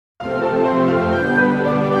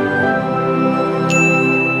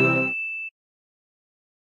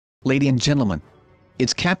ladies and gentlemen.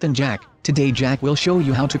 It's Captain Jack. Today Jack will show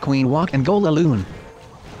you how to Queen Walk and Golaloon.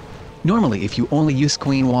 Normally if you only use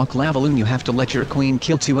Queen Walk Golaloon you have to let your queen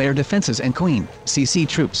kill 2 air defenses and queen CC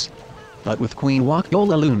troops. But with Queen Walk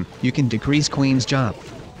Golaloon, you can decrease queen's job.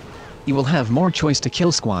 You will have more choice to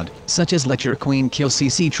kill squad, such as let your queen kill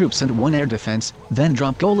CC troops and 1 air defense, then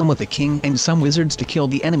drop golem with a king and some wizards to kill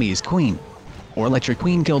the enemy's queen. Or let your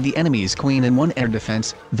queen kill the enemy's queen and 1 air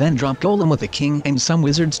defense, then drop golem with a king and some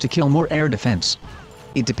wizards to kill more air defense.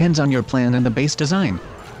 It depends on your plan and the base design.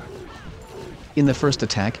 In the first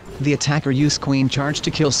attack, the attacker used queen charge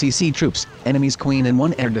to kill CC troops, enemy's queen and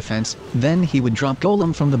 1 air defense, then he would drop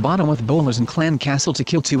golem from the bottom with bowlers and clan castle to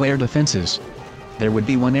kill 2 air defenses. There would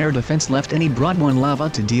be 1 air defense left and he brought 1 lava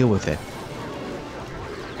to deal with it.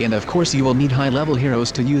 And of course you will need high level heroes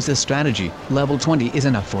to use this strategy, level 20 is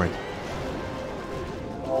enough for it.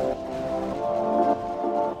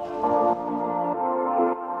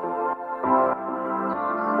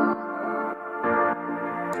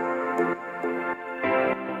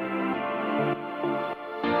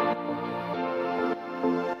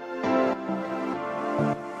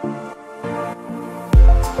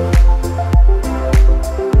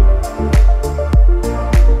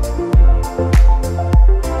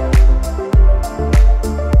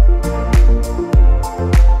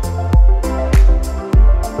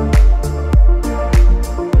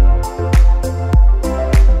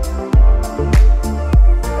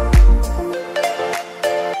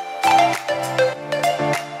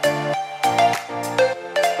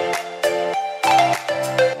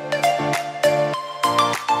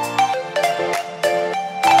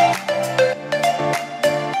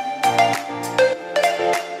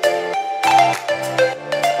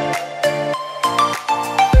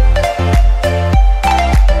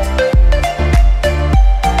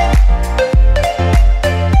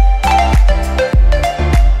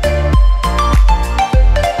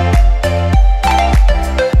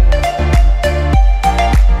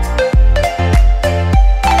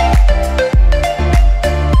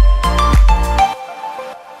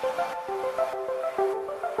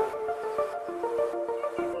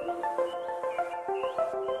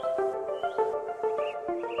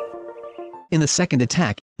 In the second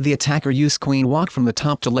attack, the attacker used Queen Walk from the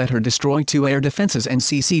top to let her destroy 2 air defenses and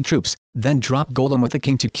CC troops, then drop golem with the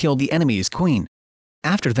king to kill the enemy's queen.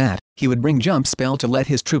 After that, he would bring jump spell to let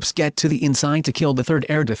his troops get to the inside to kill the 3rd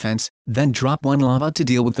air defense, then drop 1 lava to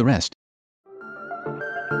deal with the rest.